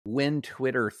when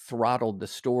Twitter throttled the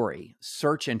story,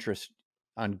 search interest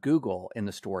on Google in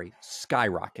the story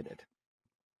skyrocketed.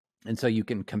 And so you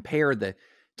can compare the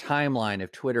timeline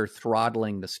of Twitter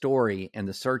throttling the story and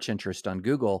the search interest on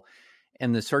Google,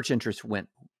 and the search interest went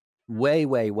way,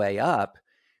 way, way up,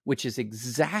 which is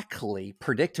exactly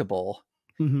predictable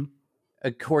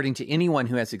according to anyone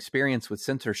who has experience with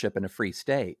censorship in a free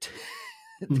state,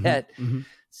 that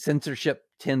censorship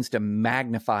tends to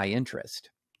magnify interest,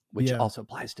 which also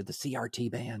applies to the CRT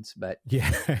bans. But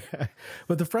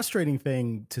but the frustrating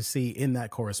thing to see in that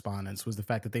correspondence was the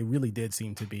fact that they really did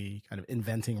seem to be kind of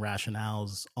inventing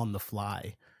rationales on the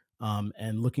fly,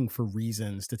 and looking for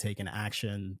reasons to take an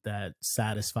action that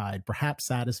perhaps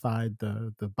satisfied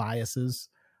the biases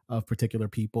of particular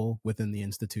people within the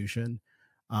institution.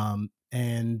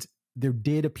 And there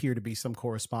did appear to be some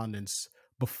correspondence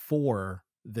before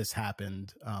this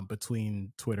happened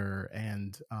between Twitter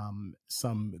and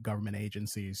some government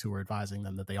agencies who were advising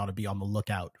them that they ought to be on the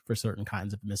lookout for certain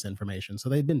kinds of misinformation. So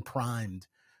they'd been primed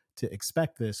to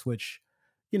expect this, which,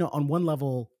 you know, on one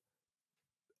level,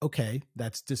 okay,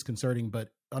 that's disconcerting, but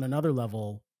on another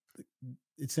level,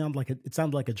 it sounded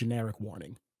like a generic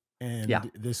warning.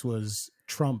 And this was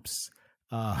Trump's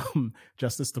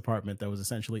Justice Department that was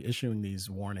essentially issuing these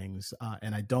warnings.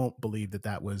 And I don't believe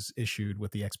that was issued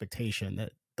with the expectation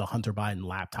that the Hunter Biden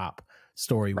laptop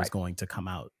story was going to come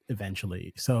out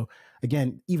eventually. So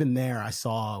again, even there, I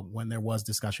saw when there was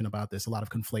discussion about this, a lot of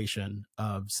conflation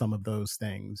of some of those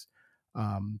things.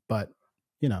 But,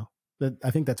 you know,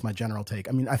 I think that's my general take.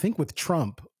 I mean, I think with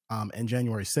Trump and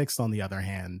January 6th, on the other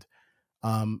hand,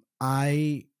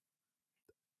 I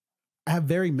have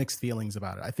very mixed feelings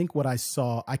about it. I think what I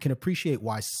saw, I can appreciate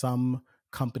why some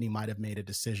company might have made a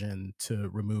decision to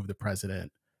remove the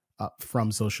president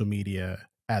from social media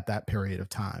at that period of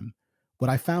time. What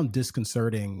I found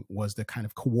disconcerting was the kind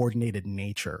of coordinated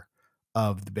nature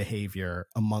of the behavior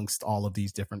amongst all of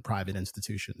these different private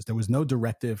institutions. There was no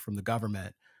directive from the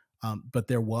government, but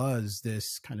there was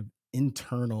this kind of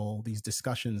these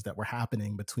discussions that were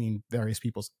happening between various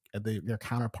people's, their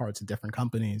counterparts at different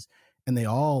companies. And they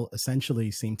all essentially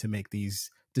seem to make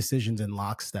these decisions in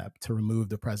lockstep to remove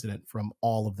the president from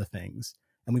all of the things.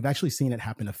 And we've actually seen it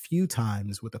happen a few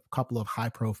times with a couple of high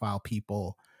profile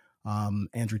people.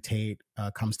 Andrew Tate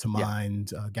comes to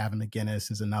mind. Gavin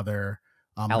McInnes is another.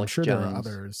 I'm sure there are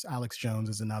others. Alex Jones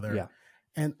is another. Yeah.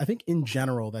 And I think in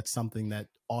general, that's something that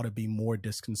ought to be more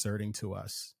disconcerting to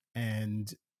us.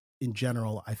 And in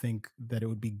general, I think that it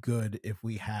would be good if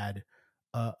we had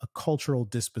a cultural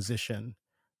disposition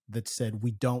that said,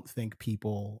 we don't think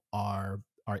people are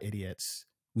idiots.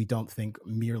 We don't think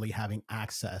merely having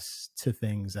access to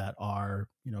things that are,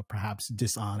 you know, perhaps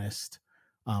dishonest,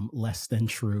 less than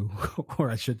true,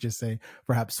 or I should just say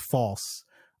perhaps false,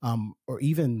 or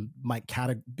even might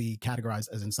be categorized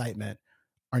as incitement,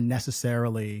 are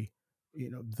necessarily, you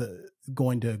know,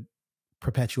 going to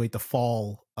perpetuate the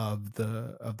fall of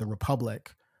the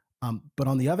republic. But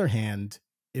on the other hand,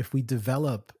 if we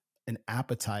develop an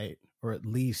appetite, or at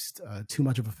least too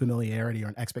much of a familiarity or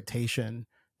an expectation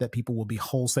that people will be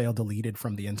wholesale deleted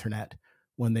from the internet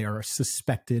when they are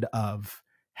suspected of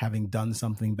having done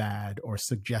something bad or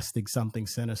suggesting something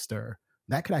sinister,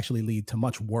 that could actually lead to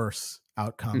much worse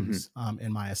outcomes,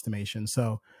 in my estimation.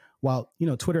 So while, you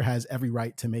know, Twitter has every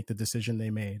right to make the decision they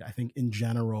made, I think in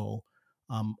general,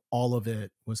 all of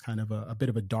it was kind of a bit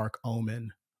of a dark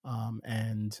omen.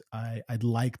 And I'd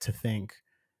like to think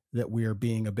that we're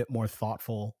being a bit more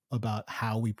thoughtful about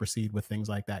how we proceed with things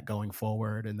like that going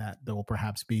forward, and that there will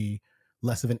perhaps be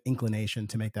less of an inclination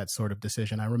to make that sort of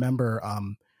decision. I remember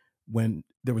when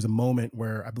there was a moment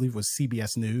where I believe it was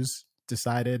CBS News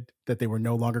decided that they were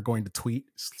no longer going to tweet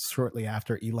shortly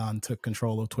after Elon took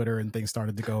control of Twitter and things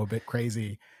started to go a bit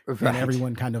crazy. Right. And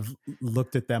everyone kind of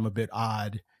looked at them a bit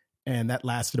odd. And that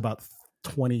lasted about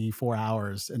 24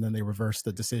 hours, and then they reversed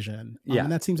the decision.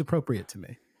 And that seems appropriate to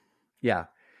me. Yeah.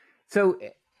 So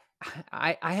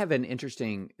I have an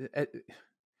interesting,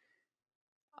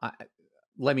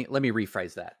 let me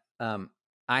rephrase that.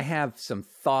 I have some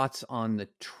thoughts on the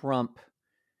Trump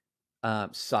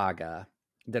saga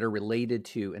that are related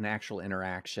to an actual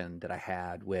interaction that I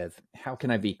had with, how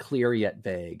can I be clear yet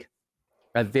vague,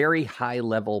 a very high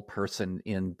level person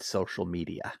in social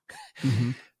media.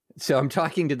 So I'm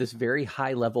talking to this very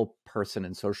high level person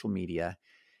in social media,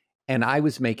 and I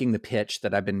was making the pitch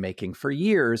that I've been making for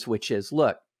years, which is,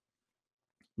 look,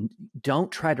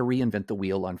 don't try to reinvent the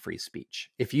wheel on free speech.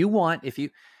 If you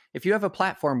have a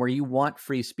platform where you want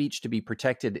free speech to be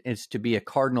protected, is to be a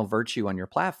cardinal virtue on your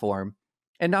platform.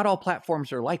 And not all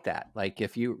platforms are like that. Like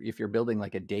if you're building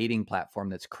like a dating platform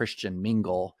that's Christian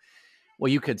Mingle,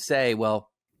 well, you could say, well,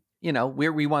 you know,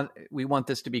 we want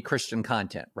this to be Christian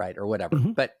content, right, or whatever.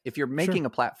 Mhm. But if you're making Sure. a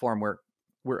platform where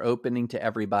we're opening to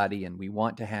everybody and we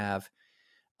want to have,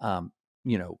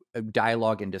 you know, a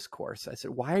dialogue and discourse, I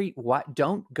said, why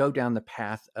don't go down the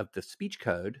path of the speech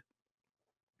code?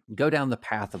 Go down the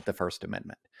path of the First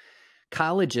Amendment.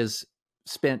 Colleges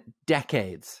spent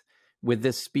decades with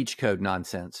this speech code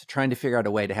nonsense, trying to figure out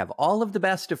a way to have all of the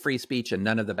best of free speech and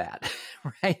none of the bad,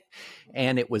 right?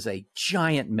 And it was a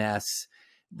giant mess.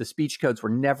 The speech codes were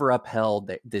never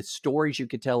upheld. The stories you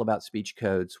could tell about speech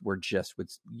codes were just,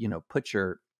 you know,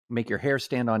 make your hair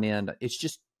stand on end. It's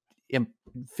just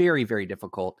very, very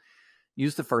difficult.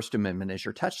 Use the First Amendment as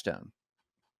your touchstone.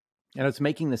 And I was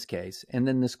making this case, and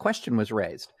then this question was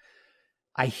raised.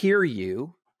 I hear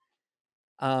you.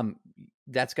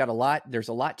 That's got a lot. There's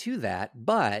a lot to that,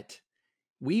 but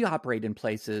we operate in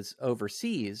places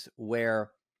overseas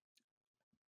where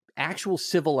actual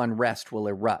civil unrest will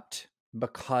erupt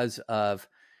because of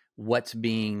what's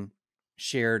being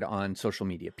shared on social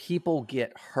media. People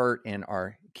get hurt and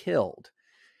are killed.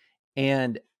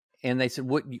 And they said,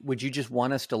 would you just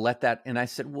want us to let that? And I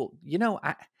said, well, you know,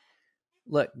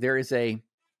 look, there is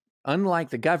unlike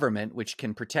the government, which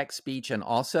can protect speech and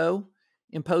also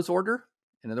impose order.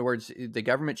 In other words, the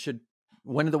government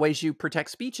one of the ways you protect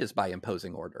speech is by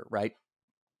imposing order, right?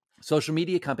 Social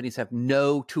media companies have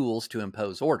no tools to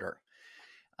impose order.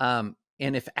 And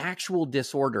if actual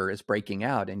disorder is breaking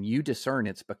out and you discern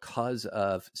it's because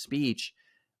of speech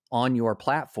on your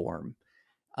platform,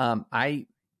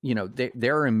 you know,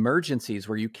 there are emergencies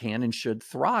where you can and should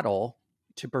throttle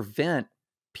to prevent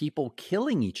people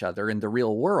killing each other in the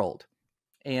real world.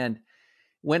 And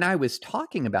when I was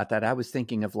talking about that, I was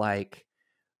thinking of like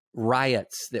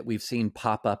riots that we've seen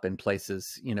pop up in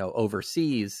places, you know,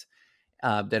 overseas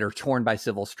that are torn by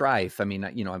civil strife. I mean,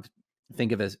 you know, I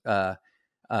think of as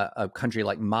a country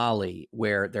like Mali,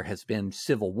 where there has been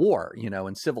civil war, you know,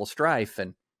 and civil strife,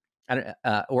 and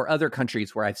or other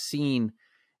countries where I've seen,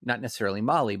 not necessarily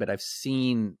Mali, but I've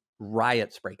seen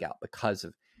riots break out because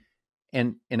of,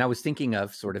 and I was thinking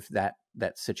of sort of that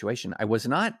situation. I was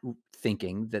not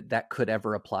thinking that could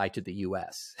ever apply to the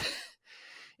U.S.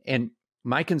 And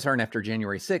my concern after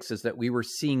January 6th is that we were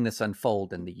seeing this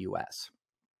unfold in the U.S.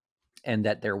 and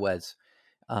that there was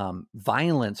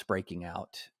violence breaking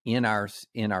out in our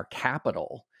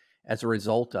capital as a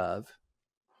result of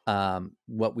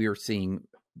what we were seeing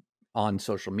on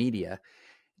social media.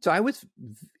 So I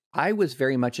was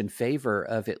very much in favor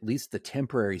of at least the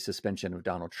temporary suspension of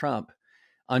Donald Trump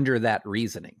under that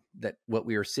reasoning, that what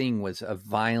we were seeing was a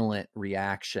violent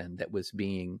reaction that was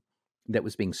being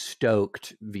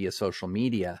stoked via social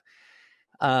media.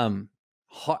 And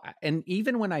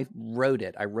even when I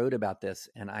wrote about this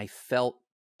and I felt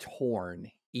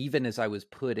torn, even as I was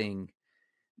putting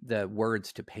the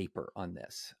words to paper on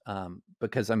this,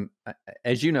 because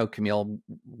as you know, Camille,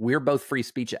 we're both free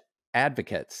speech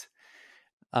advocates.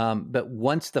 But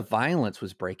once the violence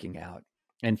was breaking out,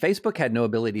 and Facebook had no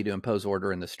ability to impose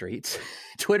order in the streets,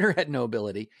 Twitter had no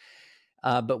ability,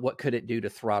 but what could it do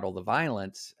to throttle the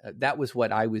violence? That was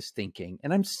what I was thinking.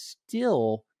 And I'm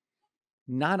still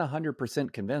not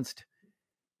 100% convinced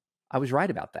I was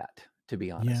right about that, to be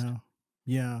honest.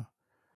 Yeah.